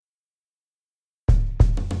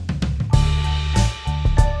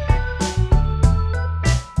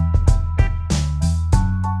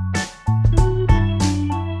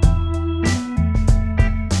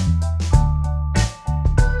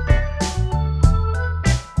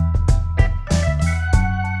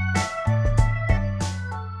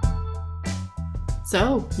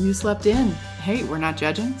So, you slept in. Hey, we're not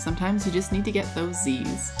judging. Sometimes you just need to get those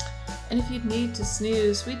Z's. And if you'd need to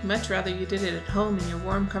snooze, we'd much rather you did it at home in your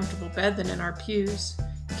warm, comfortable bed than in our pews.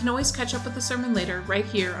 You can always catch up with the sermon later right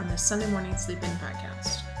here on the Sunday Morning Sleep In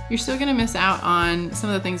podcast. You're still going to miss out on some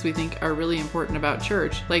of the things we think are really important about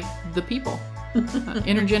church, like the people.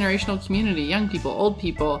 Intergenerational community, young people, old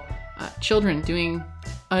people, children doing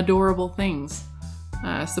adorable things.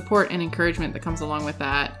 Support and encouragement that comes along with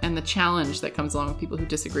that, and the challenge that comes along with people who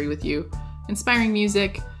disagree with you. Inspiring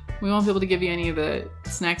music. We won't be able to give you any of the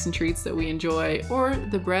snacks and treats that we enjoy, or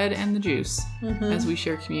the bread and the juice as we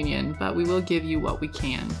share communion, but we will give you what we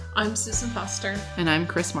can. I'm Susan Foster. And I'm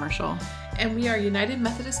Chris Marshall. And we are United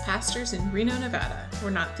Methodist pastors in Reno, Nevada. We're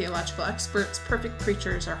not theological experts, perfect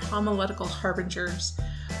preachers, or homiletical harbingers.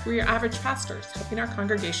 We're average pastors, helping our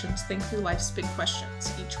congregations think through life's big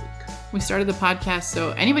questions each week. We started the podcast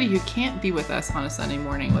so anybody who can't be with us on a Sunday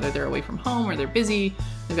morning, whether they're away from home or they're busy,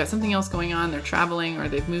 they've got something else going on, they're traveling, or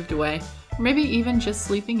they've moved away, or maybe even just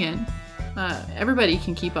sleeping in, everybody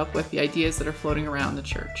can keep up with the ideas that are floating around the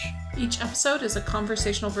church. Each episode is a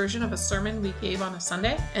conversational version of a sermon we gave on a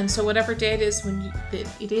Sunday. And so whatever day it is when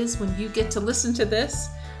you get to listen to this,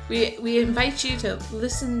 we invite you to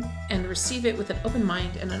listen and receive it with an open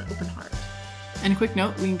mind and an open heart. And a quick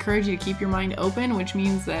note, we encourage you to keep your mind open, which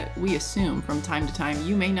means that we assume from time to time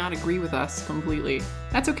you may not agree with us completely.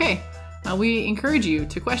 That's okay. We encourage you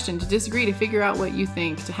to question, to disagree, to figure out what you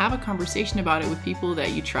think, to have a conversation about it with people that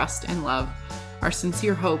you trust and love. Our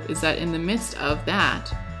sincere hope is that in the midst of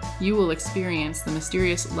that, you will experience the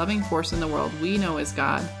mysterious, loving force in the world we know as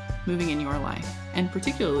God moving in your life, and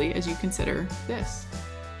particularly as you consider this.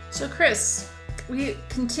 So Chris, we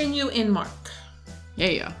continue in Mark.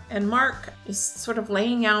 Yeah. And Mark is sort of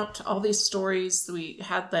laying out all these stories. We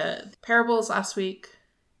had the parables last week,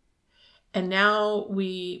 and now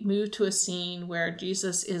we move to a scene where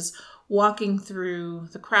Jesus is walking through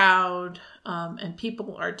the crowd, and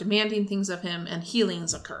people are demanding things of him, and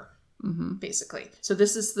healings occur, basically. So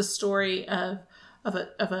this is the story of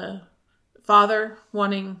a father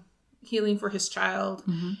wanting healing for his child,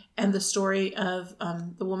 and the story of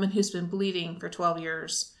the woman who's been bleeding for 12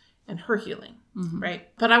 years and her healing, right?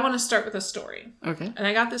 But I want to start with a story. Okay. And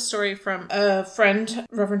I got this story from a friend,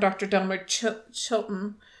 Reverend Dr. Delmer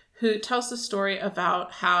Chilton, who tells the story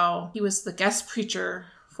about how he was the guest preacher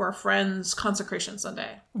for a friend's Consecration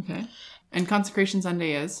Sunday. Okay. And Consecration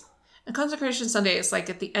Sunday is? And Consecration Sunday is like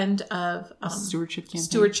at the end of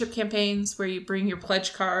stewardship campaigns where you bring your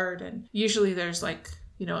pledge card, and usually there's like,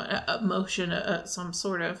 a motion, some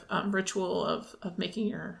sort of ritual of making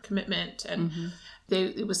your commitment. And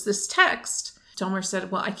it was this text. Delmer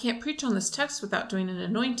said, well, I can't preach on this text without doing an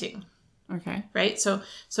anointing. Okay. Right? So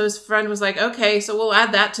his friend was like, okay, so we'll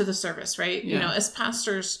add that to the service, right? Yeah. As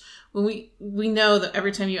pastors, when we know that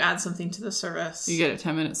every time you add something to the service, you get it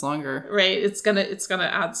 10 minutes longer. Right? It's gonna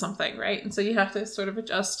add something, right? And so you have to sort of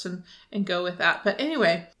adjust and go with that. But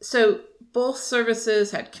anyway, so both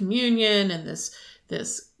services had communion and this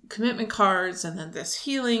commitment cards and then this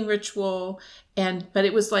healing ritual, but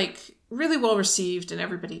it was like really well received and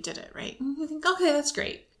everybody did it, right? And you think, okay, that's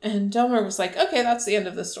great. And Delmer was like, okay, that's the end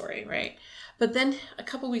of the story, right? But then a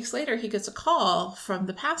couple weeks later, he gets a call from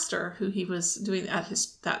the pastor who he was doing at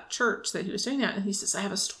that church that he was doing at, and he says, I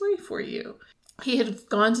have a story for you. He had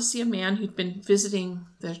gone to see a man who'd been visiting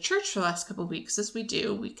the church for the last couple of weeks, as we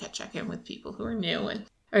do. We check in with people who are new,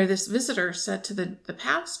 or this visitor said to the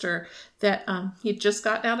pastor that he'd just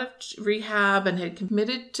gotten out of rehab and had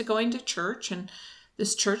committed to going to church, and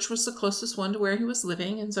this church was the closest one to where he was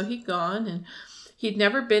living, and so he'd gone, and he'd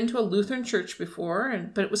never been to a Lutheran church before,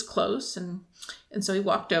 but it was close, and so he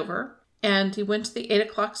walked over, and he went to the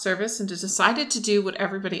 8:00 service and decided to do what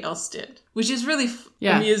everybody else did, which is really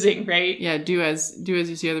amusing, right? Yeah, do as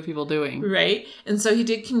you see other people doing. Right. And so he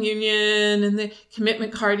did communion and the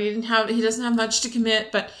commitment card. He doesn't have much to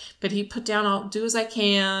commit, but he put down, I'll do as I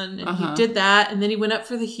can, and he did that, and then he went up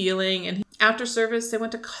for the healing, and after service,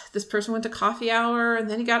 this person went to coffee hour, and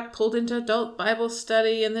then he got pulled into adult Bible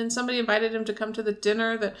study, and then somebody invited him to come to the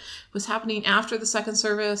dinner that was happening after the second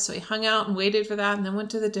service. So he hung out and waited for that, and then went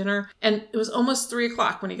to the dinner. And it was almost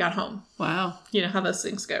 3:00 when he got home. Wow. You know how those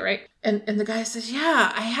things go, right? And the guy says,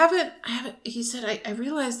 yeah, I haven't, he said, I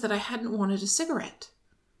realized that I hadn't wanted a cigarette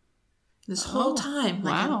this whole time.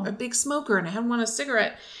 Like wow. I'm a big smoker, and I hadn't wanted a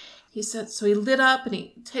cigarette. He said, so he lit up and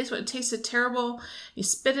he tasted terrible. He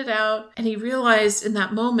spit it out, and he realized in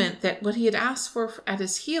that moment that what he had asked for at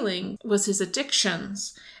his healing was his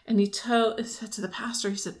addictions. And he said to the pastor,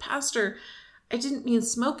 he said, Pastor, I didn't mean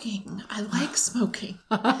smoking. I like smoking.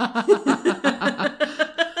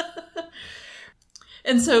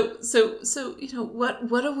 And so,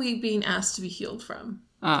 what are we being asked to be healed from?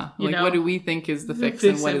 What do we think is the fix,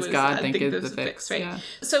 and what does God think is the fix? Right. Yeah.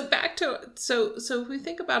 So back to if we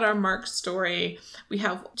think about our Mark story, we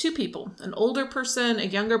have two people, an older person, a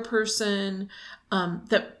younger person,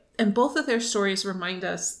 and both of their stories remind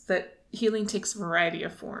us that healing takes a variety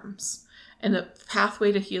of forms, and the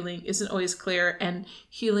pathway to healing isn't always clear, and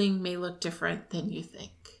healing may look different than you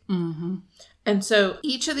think. Mm-hmm. And so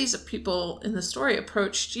each of these people in the story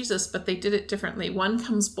approached Jesus, but they did it differently. One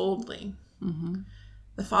comes boldly. Mm-hmm.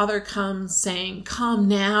 The father comes saying, "Come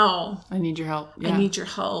now. I need your help. Yeah. I need your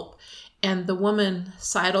help." And the woman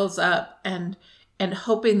sidles up and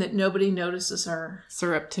hoping that nobody notices her.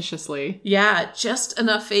 Surreptitiously. Yeah, just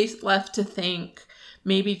enough faith left to think,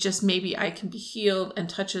 maybe, just maybe, I can be healed, and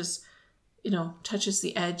touches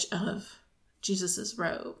the edge of Jesus's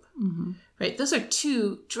robe. Mm-hmm. Right? Those are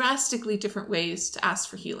two drastically different ways to ask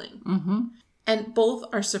for healing. Mm-hmm. And both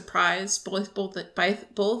are surprised, both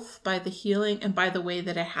by the healing and by the way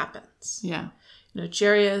that it happens. Yeah.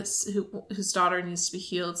 Jairus, whose daughter needs to be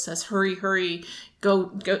healed, says, "Hurry,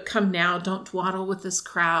 go, come now. Don't dawdle with this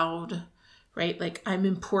crowd." Right? Like, I'm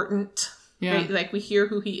important. Yeah. Right? Like, we hear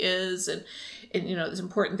who he is, and it's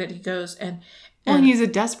important that he goes. And he's a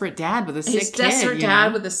desperate dad with a sick kid. He's a desperate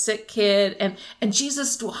dad with a sick kid, and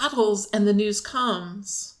Jesus dawdles, and the news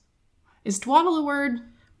comes. Is dawdle a word?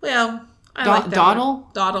 Well, I like that dawdle?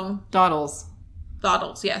 word. Dawdle. Dawdles.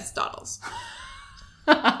 Dawdles, yes, dawdles.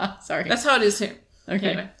 Sorry. That's how it is here.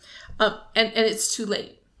 Okay. Anyway, and it's too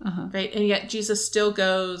late, right? And yet Jesus still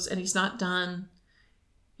goes, and he's not done.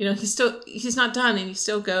 He's not done, and he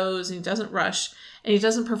still goes, and he doesn't rush, and he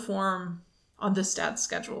doesn't perform on this dad's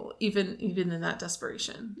schedule, even in that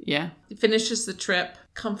desperation. Yeah. He finishes the trip,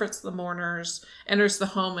 comforts the mourners, enters the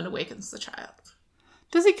home, and awakens the child.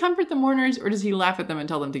 Does he comfort the mourners, or does he laugh at them and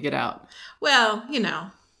tell them to get out? Well,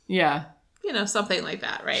 Yeah. Something like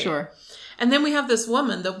that, right? Sure. And then we have this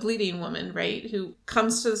woman, the bleeding woman, right, who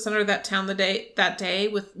comes to the center of that town that day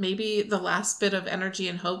with maybe the last bit of energy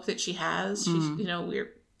and hope that she has.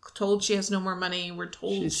 We're told she has no more money. We're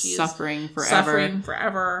told she's suffering forever. Suffering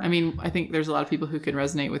forever. I mean, I think there's a lot of people who can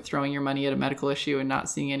resonate with throwing your money at a medical issue and not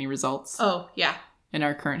seeing any results. Oh, yeah. In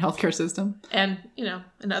our current healthcare system. And,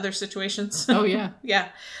 in other situations. Oh, yeah. Yeah.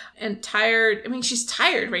 And tired. I mean, she's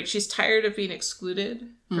tired, right? She's tired of being excluded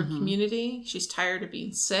from community. She's tired of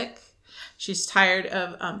being sick. She's tired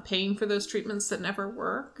of paying for those treatments that never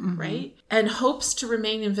work, right? And hopes to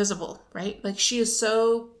remain invisible, right? Like, she is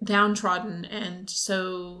so downtrodden and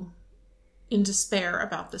so in despair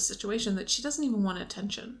about this situation that she doesn't even want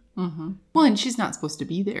attention. Mm-hmm. Well, and she's not supposed to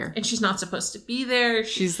be there. And she's not supposed to be there.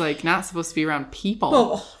 She's like not supposed to be around people.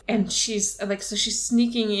 Oh, and she's like, so she's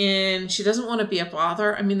sneaking in. She doesn't want to be a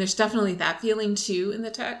bother. I mean, there's definitely that feeling too in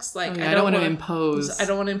the text. Like, I don't want to impose. I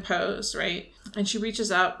don't want to impose, right? And she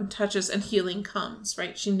reaches out and touches, and healing comes,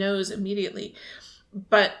 right? She knows immediately.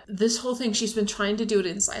 But this whole thing, she's been trying to do it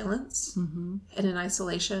in silence and in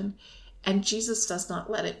isolation. And Jesus does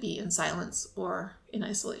not let it be in silence or in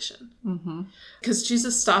isolation. Because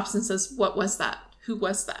Jesus stops and says, "What was that? Who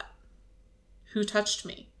was that? Who touched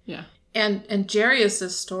me?" Yeah. And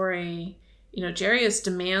Jairus' story, Jairus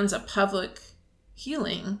demands a public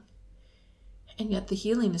healing. And yet the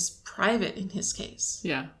healing is private in his case.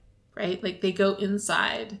 Yeah. Right? Like, they go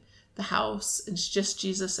inside the house. It's just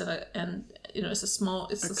Jesus and it's a small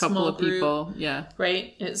couple of group, people. Yeah.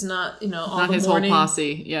 Right? It's not, all not the his morning, whole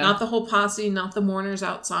posse. Yeah. Not the whole posse, not the mourners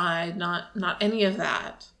outside, not any of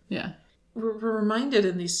that. Yeah. We're reminded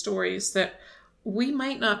in these stories that we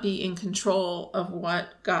might not be in control of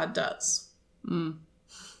what God does.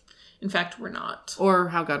 In fact, we're not. Or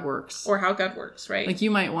how God works. Right? Like, you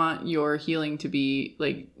might want your healing to be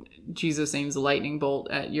like Jesus aims a lightning bolt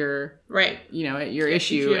at your at your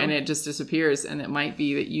issue, and it just disappears. And it might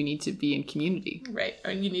be that you need to be in community. Right.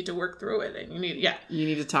 Or you need to work through it, and you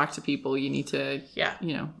need to talk to people. You need to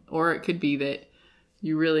or it could be that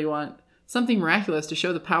you really want something miraculous to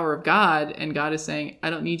show the power of God, and God is saying, "I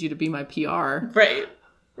don't need you to be my PR." Right.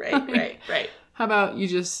 How about you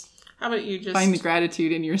just find the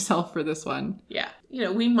gratitude in yourself for this one? Yeah.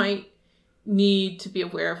 We might need to be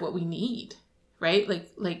aware of what we need, right? Like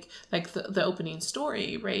the opening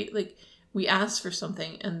story, right? Like, we ask for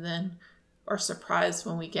something and then are surprised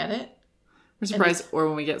when we get it. We're surprised or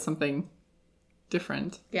when we get something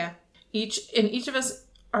different. Yeah. Each of us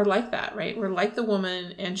are like that, right? We're like the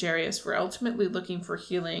woman and Jairus. We're ultimately looking for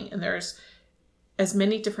healing, and there's as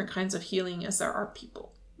many different kinds of healing as there are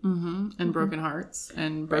people. And broken hearts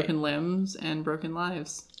and broken limbs and broken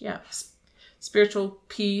lives. Yeah. Spiritual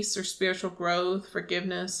peace or spiritual growth,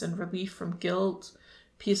 forgiveness and relief from guilt,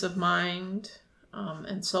 peace of mind,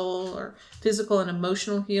 and soul, or physical and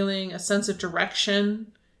emotional healing. A sense of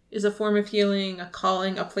direction is a form of healing, a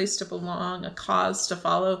calling, a place to belong, a cause to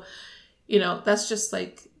follow. That's just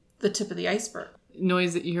like the tip of the iceberg.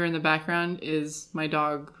 Noise that you hear in the background is my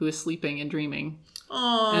dog, who is sleeping and dreaming.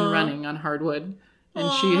 Aww. And running on hardwood. And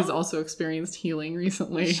Aww. She has also experienced healing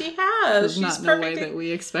recently. She has. She's not in the way that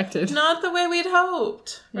we expected. Not the way we'd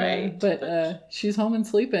hoped. Right. Yeah, but she's home and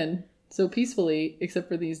sleeping so peacefully, except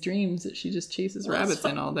for these dreams that she just chases rabbits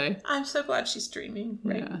in all day. I'm so glad she's dreaming.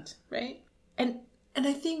 Right. Yeah. Right. And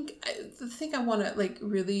I think the thing I want to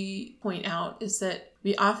really point out is that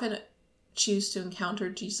we often choose to encounter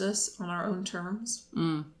Jesus on our own terms.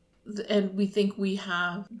 And we think we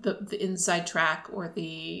have the inside track or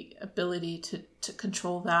the ability to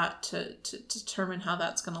control that, to determine how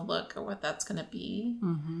that's going to look or what that's going to be.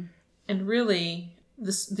 Mm-hmm. And really,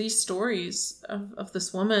 these stories of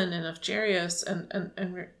this woman and of Jairus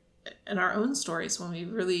and our own stories, when we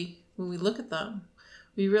look at them,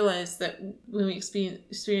 we realize that when we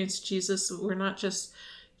experience Jesus, we're not just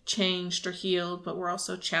changed or healed, but we're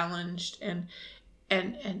also challenged and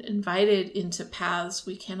invited into paths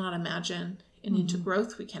we cannot imagine and into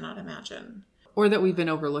growth we cannot imagine. Or that we've been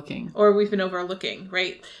overlooking.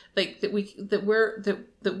 Right? Like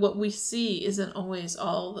that what we see isn't always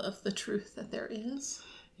all of the truth that there is.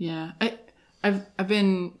 Yeah. I've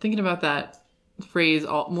been thinking about that phrase,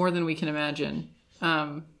 more than we can imagine.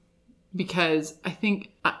 Because I think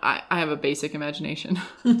I have a basic imagination.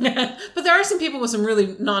 But there are some people with some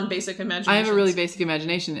really non-basic imagination. I have a really basic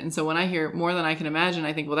imagination. And so when I hear more than I can imagine,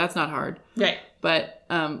 I think, well, that's not hard. Right. But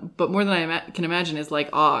more than I can imagine is like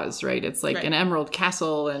Oz, right? It's like an emerald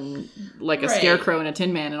castle and like a scarecrow and a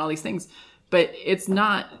tin man and all these things. But it's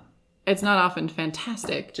not often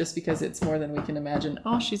fantastic just because it's more than we can imagine.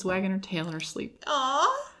 Oh, she's wagging her tail in her sleep. Aww.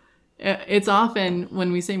 It's often,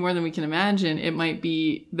 when we say more than we can imagine, it might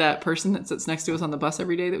be that person that sits next to us on the bus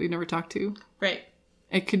every day that we've never talked to. Right.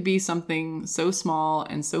 It could be something so small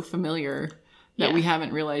and so familiar that we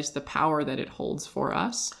haven't realized the power that it holds for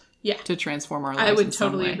us to transform our lives. I would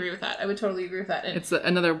totally agree with that. And it's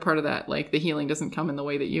another part of that, like the healing doesn't come in the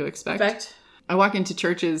way that you expect. I walk into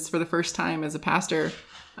churches for the first time as a pastor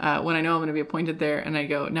when I know I'm going to be appointed there, and I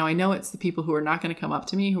go, now I know it's the people who are not going to come up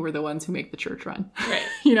to me who are the ones who make the church run.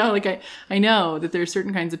 Right. I know that there's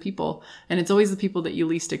certain kinds of people, and it's always the people that you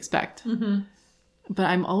least expect. Mm-hmm. But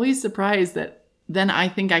I'm always surprised that then I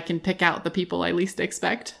think I can pick out the people I least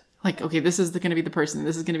expect. Like, okay, this is going to be the person.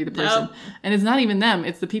 This is going to be the person. Nope. And it's not even them.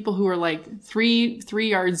 It's the people who are like three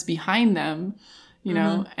yards behind them,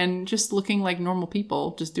 know, and just looking like normal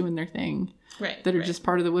people, just doing their thing. Right, that are just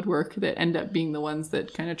part of the woodwork that end up being the ones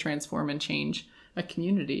that kind of transform and change a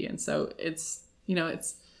community. And so it's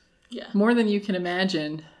more than you can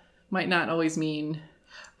imagine might not always mean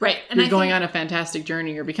and you're going on a fantastic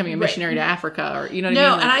journey or becoming a missionary to Africa or, you know what I mean?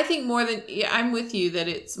 No, and I think more than, I'm with you that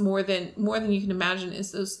it's more than you can imagine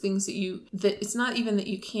is those things that it's not even that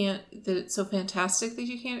you can't, that it's so fantastic that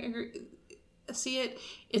you can't see it.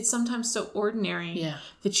 It's sometimes so ordinary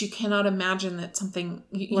that you cannot imagine that something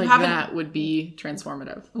that would be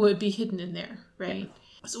transformative, would be hidden in there, right?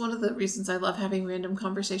 So one of the reasons I love having random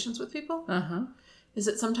conversations with people is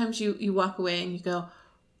that sometimes you walk away and you go,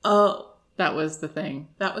 oh, that was the thing.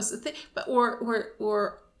 But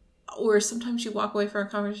or sometimes you walk away from a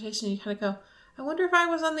conversation and you kind of go, I wonder if I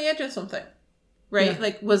was on the edge of something. Right? Yeah.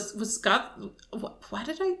 Like was God, why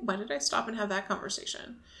did I stop and have that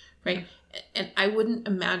conversation? Right. And I wouldn't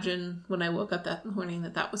imagine when I woke up that morning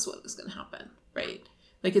that was what was going to happen. Right.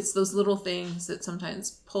 Like it's those little things that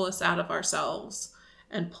sometimes pull us out of ourselves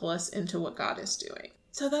and pull us into what God is doing.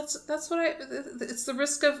 So that's what it's the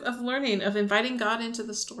risk of learning, of inviting God into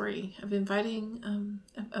the story, of inviting,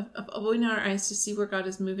 of opening our eyes to see where God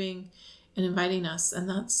is moving and inviting us. And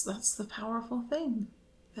that's the powerful thing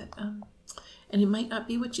that, and it might not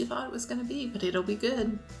be what you thought it was going to be, but it'll be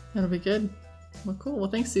good. It'll be good. Well, cool. Well,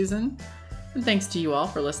 thanks, Susan. And thanks to you all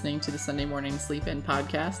for listening to the Sunday Morning Sleep In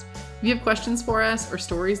podcast. If you have questions for us or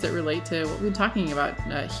stories that relate to what we've been talking about,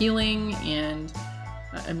 healing and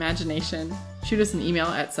imagination, shoot us an email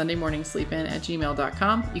at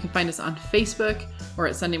sundaymorningsleepin@gmail.com. You can find us on Facebook or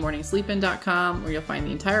at sundaymorningsleepin.com, where you'll find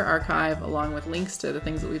the entire archive along with links to the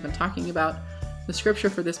things that we've been talking about. The scripture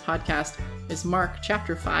for this podcast is Mark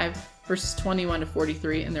chapter 5, verses 21 to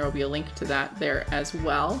 43, and there will be a link to that there as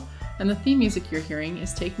well. And the theme music you're hearing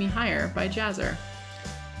is Take Me Higher by Jazzer.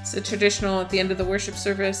 It's a traditional at the end of the worship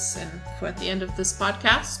service and at the end of this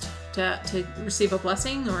podcast to receive a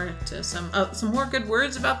blessing or to some more good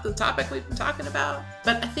words about the topic we've been talking about.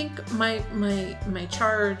 But I think my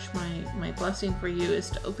charge, my blessing for you is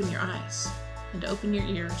to open your eyes and to open your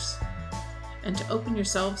ears and to open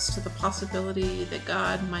yourselves to the possibility that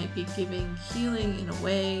God might be giving healing in a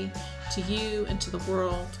way to you and to the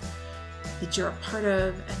world that you're a part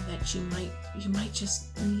of, and that you might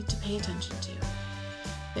just need to pay attention to.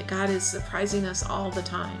 That God is surprising us all the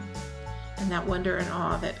time, and that wonder and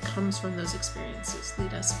awe that comes from those experiences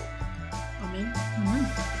lead us forward. Amen.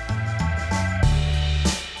 Amen.